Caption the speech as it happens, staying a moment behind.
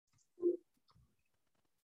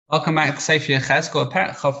Welcome back to Sefer Yechezkel,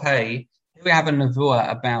 Perek Chav Hey. Here we have a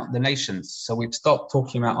nevuah about the nations. So we've stopped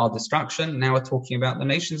talking about our destruction. Now we're talking about the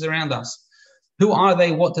nations around us. Who are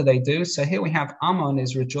they? What do they do? So here we have Ammon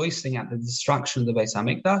is rejoicing at the destruction of the Beis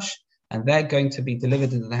Hamikdash, and they're going to be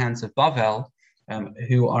delivered into the hands of Bavel,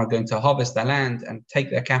 who are going to harvest their land and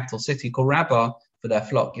take their capital city called Rabbah for their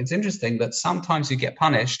flock. It's interesting that sometimes you get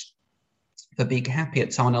punished for being happy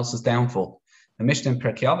at someone else's downfall. The Mishnah in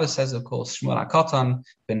Pirkei Avos says, of course, Shmuel HaKatan,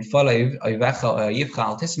 ben follow oivecha yivcha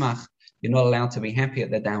al tismach. You're not allowed to be happy at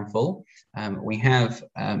their downfall. We have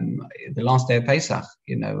the last day of Pesach.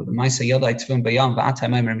 The Ma'aseh Yodai Tvim Bayam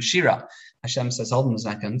va'atem omer Shira. Hashem says, hold on a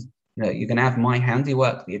second. You're going to have my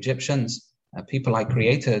handiwork. The Egyptians, people I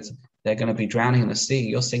created, they're going to be drowning in the sea.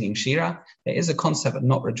 You're singing Shira. There is a concept of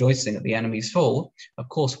not rejoicing at the enemy's fall. Of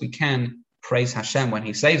course, we can praise Hashem when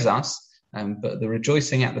He saves us. But the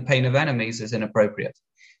rejoicing at the pain of enemies is inappropriate.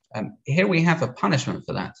 Here we have a punishment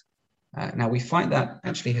for that. Now we find that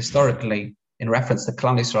actually historically in reference to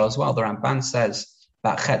Klal Yisrael as well. The Ramban says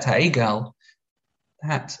about Chet HaEgel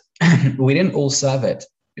that we didn't all serve it.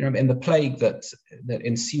 In the plague that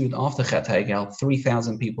ensued after Chet HaEgel,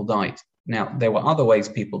 3,000 people died. Now there were other ways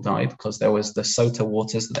people died because there was the Sota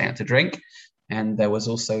waters that they had to drink, and there was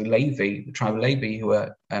also Levi, the tribe of Levi, who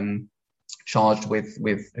were charged with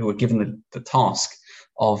who were given the task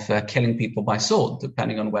of killing people by sword,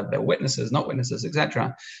 depending on whether they were witnesses, not witnesses,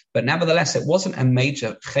 etc. But nevertheless, it wasn't a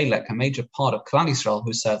major chelek, a major part of Klal Yisrael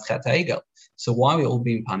who served Chet HaEgel. So why were we all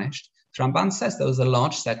being punished? Ramban says there was a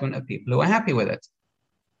large segment of people who were happy with it.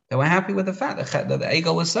 They were happy with the fact that the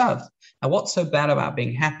Egel was served. Now, what's so bad about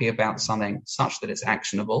being happy about something such that it's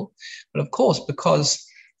actionable? But of course, because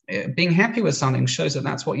being happy with something shows that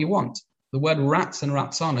that's what you want. The word ratz and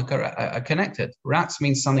ratzon are connected. Ratz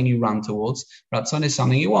means something you run towards. Ratzon is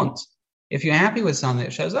something you want. If you're happy with something,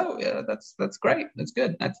 it shows, that's great. That's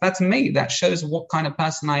good. That's me. That shows what kind of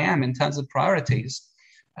person I am in terms of priorities.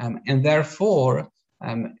 And therefore,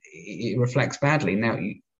 it reflects badly. Now,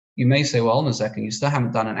 you may say, well, hold on a second, you still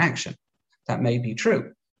haven't done an action. That may be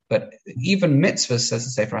true. But even mitzvahs, says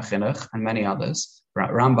the Sefer HaChinuch, and many others,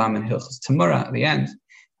 Rambam and Hilchos Tamura at the end,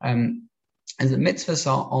 and the mitzvahs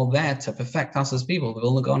are there to perfect us as people. The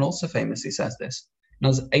Vilna Gaon also famously says this.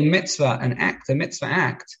 Now, a mitzvah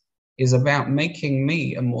act is about making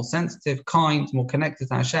me a more sensitive, kind, more connected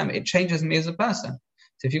to Hashem. It changes me as a person.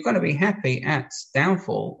 So if you're going to be happy at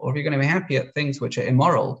downfall, or if you're going to be happy at things which are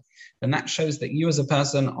immoral, then that shows that you as a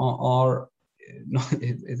person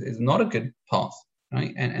is not a good path,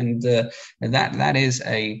 right? And that is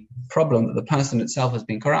a problem, that the person itself has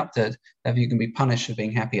been corrupted. Therefore, you can be punished for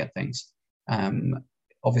being happy at things.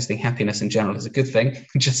 Obviously, happiness in general is a good thing.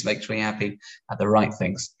 Just make sure you're happy at the right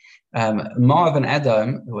things. Moav and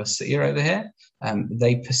Edom, who are Seir over here,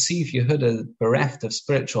 they perceive Yehuda bereft of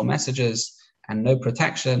spiritual messages and no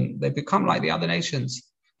protection. They become like the other nations.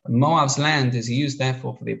 Moab's land is used,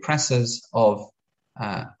 therefore, for the oppressors of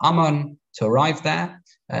Ammon to arrive there.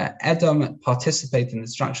 Edom participate in the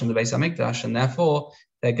destruction of the Beis Hamikdash, and therefore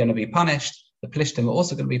they're going to be punished. The Plishtim are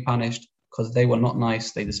also going to be punished, because they were not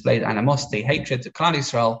nice. They displayed animosity, hatred to Klal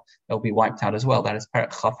Yisrael. They'll be wiped out as well. That is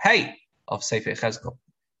Perek Chav Hey of Sefer Yechezkel.